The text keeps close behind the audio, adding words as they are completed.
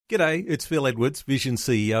G'day, it's Phil Edwards, Vision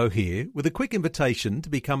CEO here, with a quick invitation to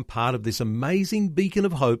become part of this amazing beacon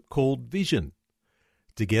of hope called Vision.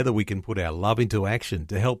 Together we can put our love into action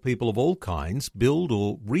to help people of all kinds build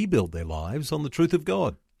or rebuild their lives on the truth of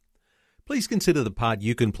God. Please consider the part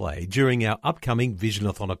you can play during our upcoming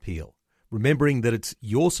Visionathon appeal, remembering that it's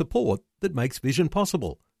your support that makes Vision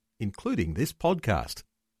possible, including this podcast.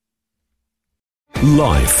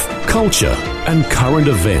 Life, culture, and current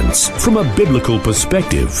events from a biblical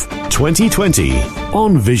perspective. 2020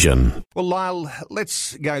 on Vision. Well, Lyle,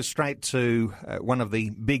 let's go straight to one of the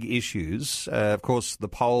big issues. Of course, the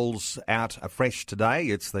polls out afresh today.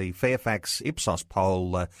 It's the Fairfax Ipsos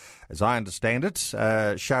poll, as I understand it,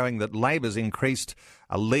 showing that Labor's increased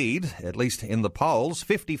a lead, at least in the polls,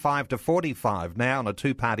 55 to 45 now on a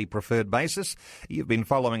two-party preferred basis. You've been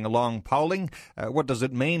following along polling. What does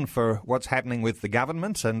it mean for what's happening with the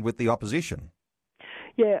government and with the opposition?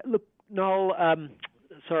 Yeah, look, Noel,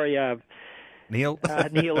 Neil?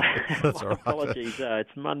 Neil, That's all right. apologies, it's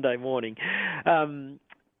Monday morning.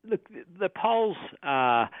 Look, the polls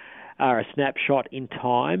are a snapshot in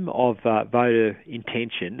time of voter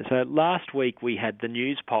intention. So last week we had the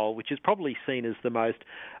News poll, which is probably seen as the most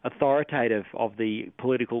authoritative of the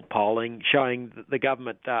political polling, showing the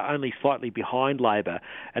government only slightly behind Labor.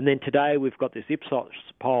 And then today we've got this Ipsos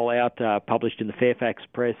poll out, published in the Fairfax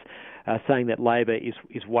Press, saying that Labor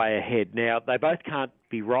is way ahead. Now, they both can't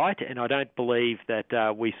be right, and I don't believe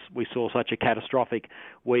that we saw such a catastrophic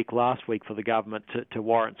week last week for the government to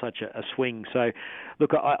warrant such a swing. So,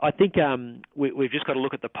 look, I think we've just got to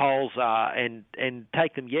look at the polls and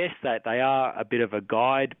take them, yes, that they are a bit of a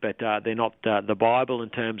guide, but they're not the Bible in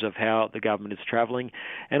terms of how the government is travelling.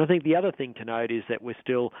 And I think the other thing to note is that we're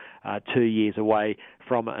still 2 years away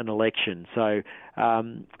from an election. So,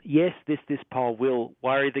 yes, this poll will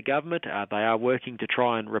worry the government. They are working to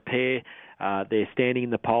try and repair their standing in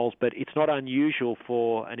the polls, but it's not unusual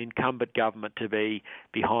for an incumbent government to be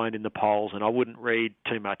behind in the polls, and I wouldn't read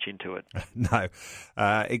too much into it. No,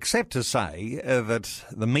 except to say that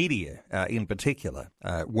the media in particular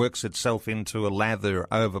works itself into a lather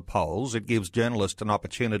over polls. It gives journalists an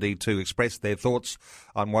opportunity to express their thoughts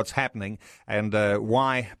on what's happening and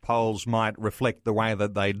why polls might reflect the way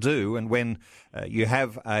that they do. And when you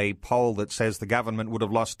have a poll that says the government would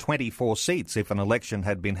have lost 24 seats if an election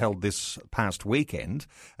had been held this past weekend,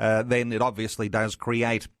 then it obviously does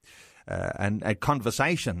create a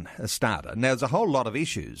conversation starter. Now, there's a whole lot of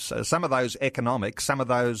issues, some of those economic, some of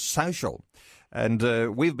those social.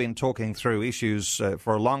 And we've been talking through issues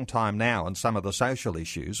for a long time now and some of the social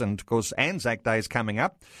issues. And, of course, Anzac Day is coming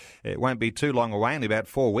up. It won't be too long away, only about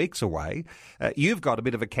 4 weeks away. You've got a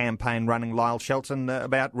bit of a campaign running, Lyle Shelton,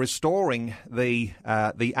 about restoring the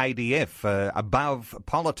ADF above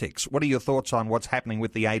politics. What are your thoughts on what's happening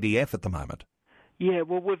with the ADF at the moment? Yeah,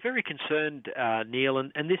 well, we're very concerned, Neil,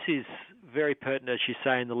 and this is very pertinent, as you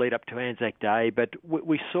say, in the lead up to Anzac Day, but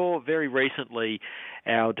we saw very recently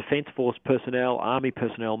our Defence Force personnel, Army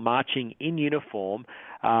personnel, marching in uniform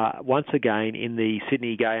once again in the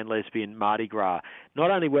Sydney Gay and Lesbian Mardi Gras.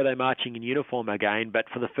 Not only were they marching in uniform again, but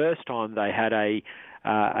for the first time they had a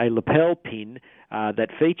lapel pin that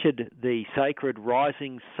featured the sacred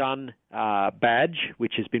Rising Sun badge,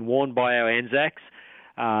 which has been worn by our Anzacs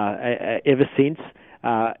ever since,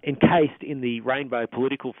 encased in the rainbow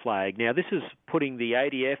political flag. Now, this is putting the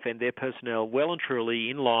ADF and their personnel well and truly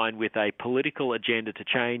in line with a political agenda to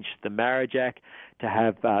change the Marriage Act, to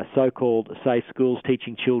have so-called safe schools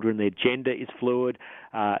teaching children their gender is fluid.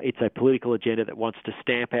 It's a political agenda that wants to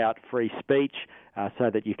stamp out free speech so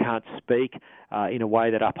that you can't speak in a way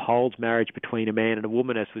that upholds marriage between a man and a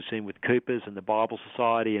woman, as we've seen with Coopers and the Bible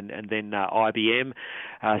Society and then IBM.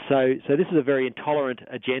 So this is a very intolerant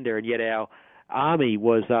agenda, and yet our Army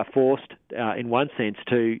was forced, in one sense,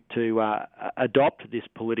 to adopt this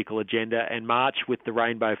political agenda and march with the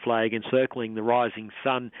rainbow flag encircling the Rising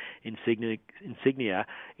Sun insignia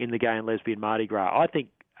in the Gay and Lesbian Mardi Gras. I think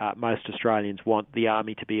most Australians want the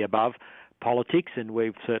Army to be above politics, and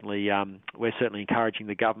we're certainly encouraging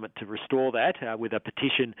the government to restore that with a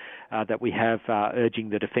petition that we have urging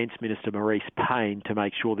the Defence Minister Marise Payne to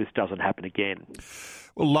make sure this doesn't happen again.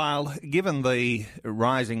 Well, Lyle, given the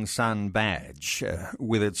Rising Sun badge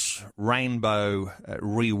with its rainbow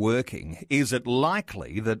reworking, is it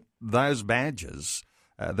likely that those badges,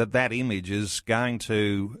 that image is going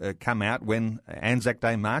to come out when Anzac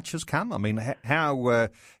Day marches come? I mean, how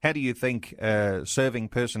do you think serving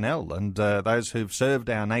personnel and those who've served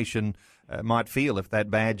our nation might feel if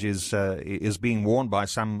that badge is being worn by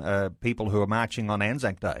some people who are marching on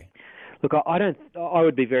Anzac Day? Look, I don't. I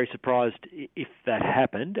would be very surprised if that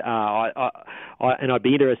happened. And I'd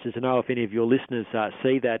be interested to know if any of your listeners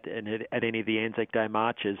see that at any of the Anzac Day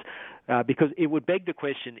marches, because it would beg the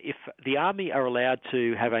question: if the Army are allowed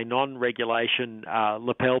to have a non-regulation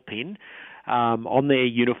lapel pin on their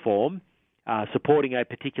uniform, supporting a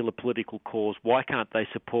particular political cause, why can't they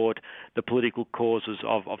support the political causes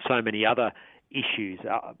of so many other issues,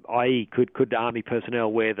 i.e. could Army personnel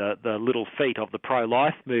wear the little feet of the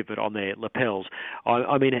pro-life movement on their lapels?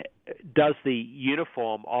 I mean, does the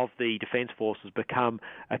uniform of the Defence Forces become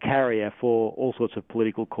a carrier for all sorts of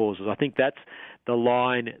political causes? I think that's the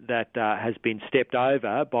line that has been stepped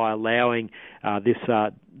over by allowing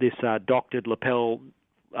this doctored lapel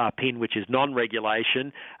pin, which is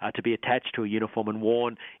non-regulation, to be attached to a uniform and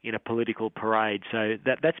worn in a political parade. So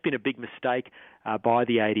that's been a big mistake by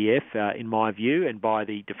the ADF, in my view, and by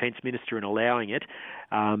the Defence Minister in allowing it.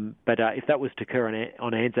 But if that was to occur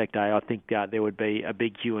on Anzac Day, I think there would be a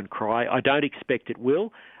big hue and cry. I don't expect it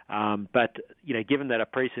will, but given that a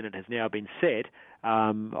precedent has now been set,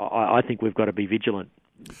 I think we've got to be vigilant.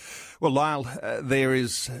 Well, Lyle, there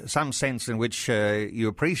is some sense in which you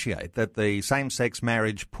appreciate that the same-sex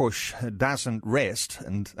marriage push doesn't rest,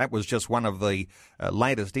 and that was just one of the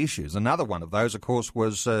latest issues. Another one of those, of course,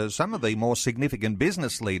 was some of the more significant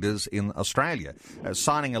business leaders in Australia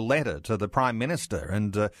signing a letter to the Prime Minister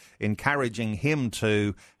and encouraging him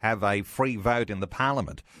to have a free vote in the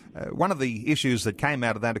Parliament. One of the issues that came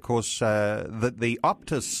out of that, of course, that the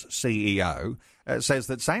Optus CEO says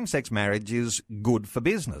that same-sex marriage is good for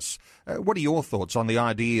business. What are your thoughts on the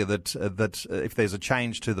idea that if there's a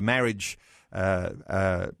change to the marriage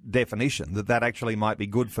definition, that actually might be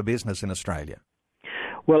good for business in Australia?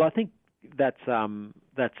 Well, I think that's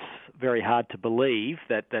very hard to believe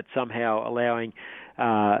that somehow allowing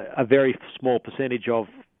a very small percentage of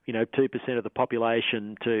 2% of the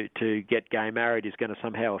population to get gay married is going to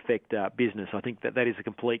somehow affect business. I think that is a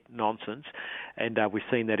complete nonsense, and we've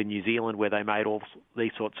seen that in New Zealand where they made all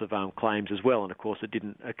these sorts of claims as well, and of course it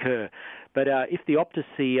didn't occur. But if the Optus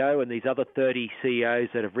CEO and these other 30 CEOs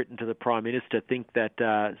that have written to the Prime Minister think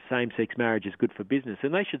that same-sex marriage is good for business,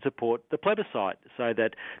 then they should support the plebiscite so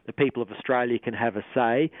that the people of Australia can have a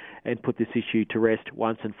say and put this issue to rest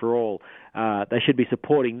once and for all. They should be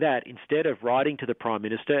supporting that instead of writing to the Prime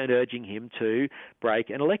Minister and urging him to break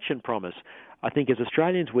an election promise. I think as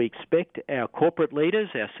Australians we expect our corporate leaders,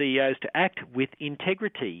 our CEOs, to act with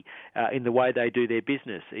integrity in the way they do their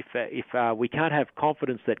business. If we can't have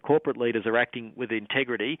confidence that corporate leaders are acting with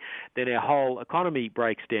integrity, then our whole economy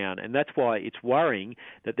breaks down. And that's why it's worrying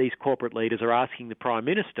that these corporate leaders are asking the Prime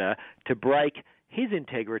Minister to break his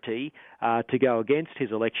integrity, to go against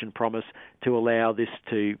his election promise to allow this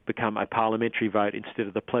to become a parliamentary vote instead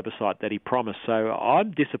of the plebiscite that he promised. So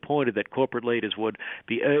I'm disappointed that corporate leaders would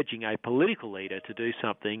be urging a political leader to do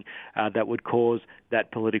something that would cause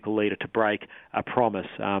that political leader to break a promise.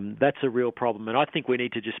 That's a real problem, and I think we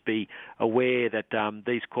need to just be aware that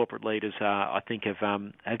these corporate leaders, I think,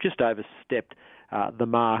 have just overstepped the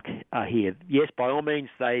mark here. Yes, by all means,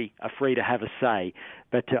 they are free to have a say,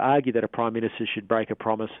 but to argue that a Prime Minister should break a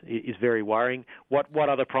promise is very worrying. What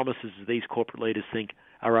other promises do these corporate leaders think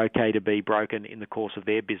are okay to be broken in the course of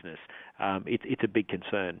their business? It's a big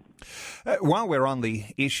concern. While we're on the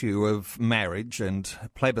issue of marriage and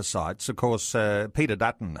plebiscites, of course, Peter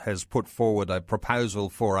Dutton has put forward a proposal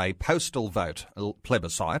for a postal vote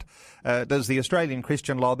plebiscite. Does the Australian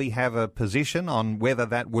Christian Lobby have a position on whether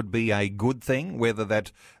that would be a good thing, whether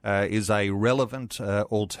that is a relevant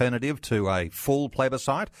alternative to a full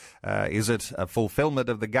plebiscite? Is it a fulfilment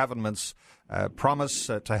of the government's promise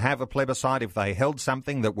to have a plebiscite if they held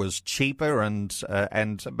something that was cheaper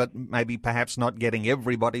but maybe perhaps not getting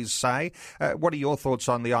everybody's say? What are your thoughts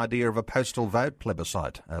on the idea of a postal vote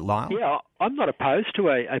plebiscite, Lyle? Yeah, I'm not opposed to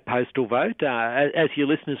a postal vote. As your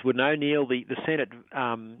listeners would know, Neil, the Senate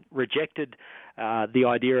rejected the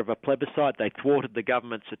idea of a plebiscite. They thwarted the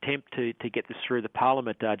government's attempt to get this through the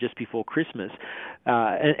Parliament just before Christmas.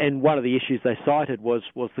 And one of the issues they cited was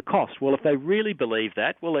the cost. Well, if they really believe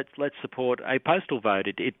that, well, let's support a postal vote.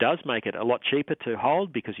 It does make it a lot cheaper to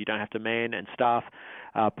hold because you don't have to man and staff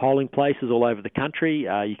polling places all over the country.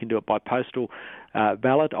 You can do it by postal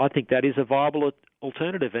ballot. I think that is a viable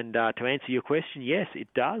alternative. And to answer your question, yes, it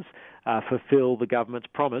does fulfil the government's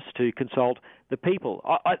promise to consult the people.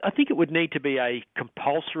 I think it would need to be a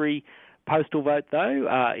compulsory postal vote,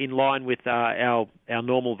 though, in line with our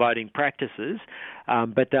normal voting practices.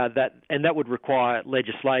 But that would require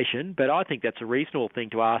legislation. But I think that's a reasonable thing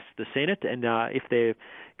to ask the Senate, and if they're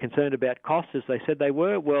concerned about costs, as they said they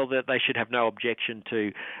were, well, that they should have no objection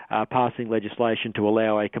to passing legislation to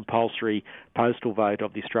allow a compulsory postal vote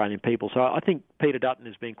of the Australian people. So I think Peter Dutton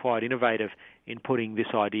has been quite innovative in putting this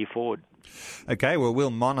idea forward. Okay, well,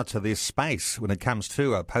 we'll monitor this space when it comes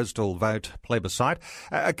to a postal vote plebiscite.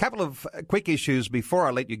 A couple of quick issues before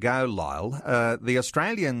I let you go, Lyle. The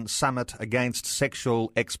Australian Summit Against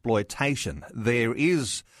Sexual Exploitation. There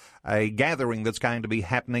is a gathering that's going to be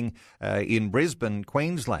happening in Brisbane,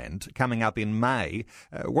 Queensland, coming up in May.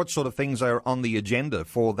 What sort of things are on the agenda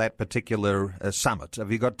for that particular summit?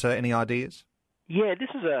 Have you got any ideas? Yeah, this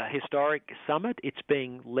is a historic summit. It's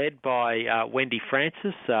being led by Wendy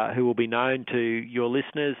Francis, who will be known to your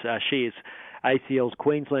listeners. She is ACL's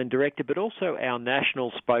Queensland Director, but also our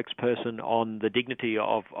national spokesperson on the dignity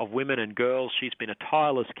of women and girls. She's been a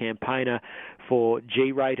tireless campaigner for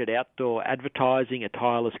G-rated outdoor advertising, a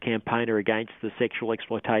tireless campaigner against the sexual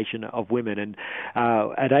exploitation of women. And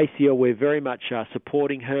at ACL, we're very much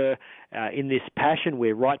supporting her in this passion.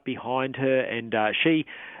 We're right behind her, and she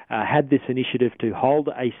had this initiative to hold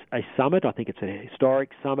a summit. I think it's a historic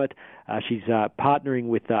summit. She's partnering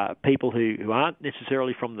with people who aren't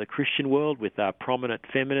necessarily from the Christian world, with prominent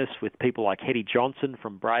feminists, with people like Hetty Johnson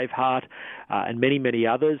from Braveheart, and many, many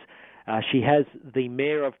others. She has the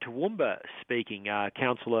Mayor of Toowoomba speaking,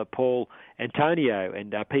 Councillor Paul Antonio,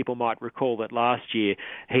 and people might recall that last year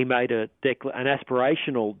he made an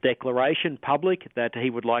aspirational declaration public that he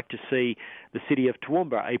would like to see the city of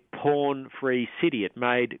Toowoomba a porn-free city. It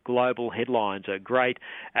made global headlines, a great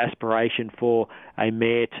aspiration for a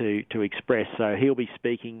mayor to express. So he'll be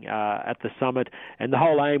speaking at the summit, and the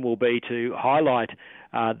whole aim will be to highlight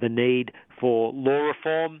the need for law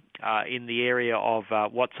reform in the area of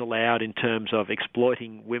what's allowed in terms of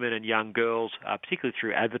exploiting women and young girls, particularly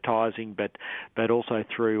through advertising, but also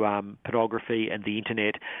through pornography and the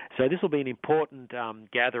internet. So this will be an important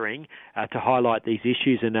gathering to highlight these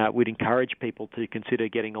issues, and we'd encourage people to consider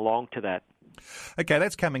getting along to that. Okay,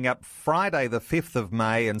 that's coming up Friday the 5th of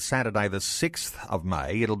May and Saturday the 6th of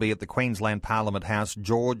May. It'll be at the Queensland Parliament House,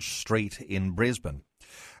 George Street in Brisbane.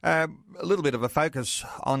 A little bit of a focus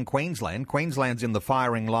on Queensland. Queensland's in the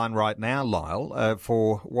firing line right now, Lyle,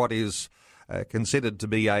 for what is considered to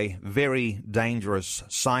be a very dangerous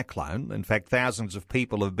cyclone. In fact, thousands of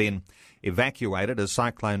people have been evacuated as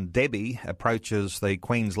Cyclone Debbie approaches the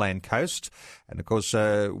Queensland coast. And, of course,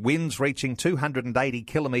 winds reaching 280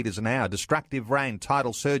 kilometres an hour, destructive rain,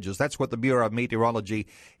 tidal surges. That's what the Bureau of Meteorology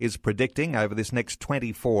is predicting over this next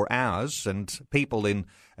 24 hours. And people in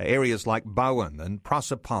areas like Bowen and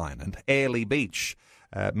Proserpine and Airlie Beach,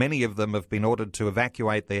 many of them have been ordered to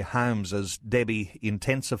evacuate their homes as Debbie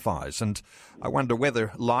intensifies. And I wonder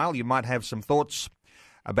whether, Lyle, you might have some thoughts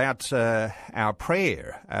about our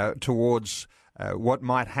prayer towards what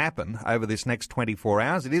might happen over this next 24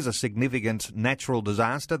 hours. It is a significant natural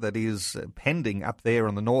disaster that is pending up there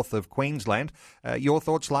in the north of Queensland. Your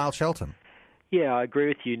thoughts, Lyle Shelton? Yeah, I agree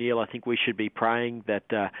with you, Neil. I think we should be praying that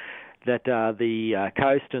the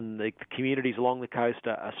coast and the communities along the coast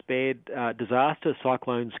are spared disaster.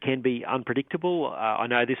 Cyclones can be unpredictable. I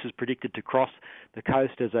know this is predicted to cross the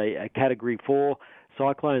coast as a Category 4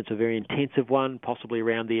 cyclone. It's a very intensive one, possibly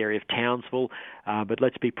around the area of Townsville. But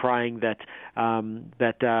let's be praying that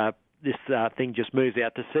this thing just moves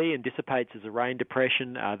out to sea and dissipates as a rain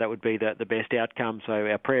depression. That would be the best outcome. So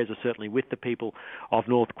our prayers are certainly with the people of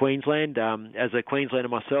North Queensland. As a Queenslander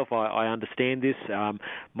myself, I understand this.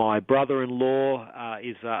 My brother-in-law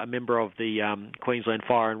is a member of the Queensland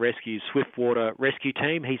Fire and Rescue Swiftwater Rescue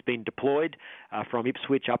Team. He's been deployed from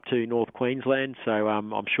Ipswich up to North Queensland. So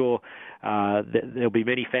I'm sure there'll be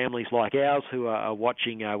many families like ours who are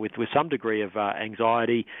watching with some degree of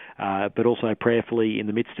anxiety, but also prayerfully in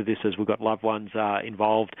the midst of this, as we've got loved ones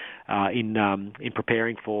involved in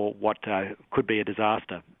preparing for what could be a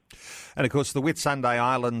disaster. And, of course, the Whitsunday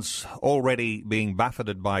Islands already being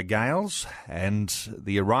buffeted by gales, and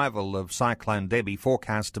the arrival of Cyclone Debbie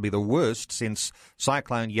forecast to be the worst since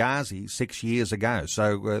Cyclone Yasi 6 years ago.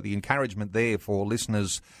 So the encouragement there for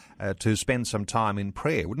listeners to spend some time in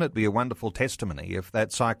prayer. Wouldn't it be a wonderful testimony if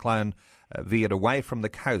that cyclone veered away from the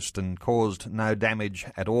coast and caused no damage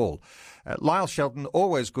at all? Lyle Shelton,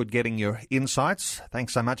 always good getting your insights.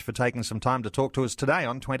 Thanks so much for taking some time to talk to us today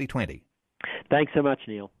on 2020. Thanks so much,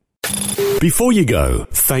 Neil. Before you go,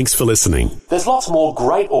 thanks for listening. There's lots more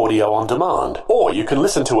great audio on demand, or you can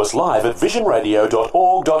listen to us live at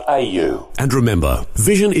visionradio.org.au. And remember,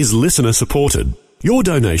 Vision is listener supported. Your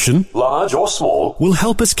donation, large or small, will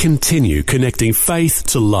help us continue connecting faith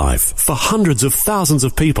to life for hundreds of thousands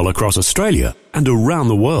of people across Australia and around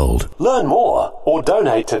the world. Learn more or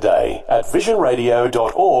donate today at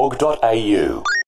visionradio.org.au.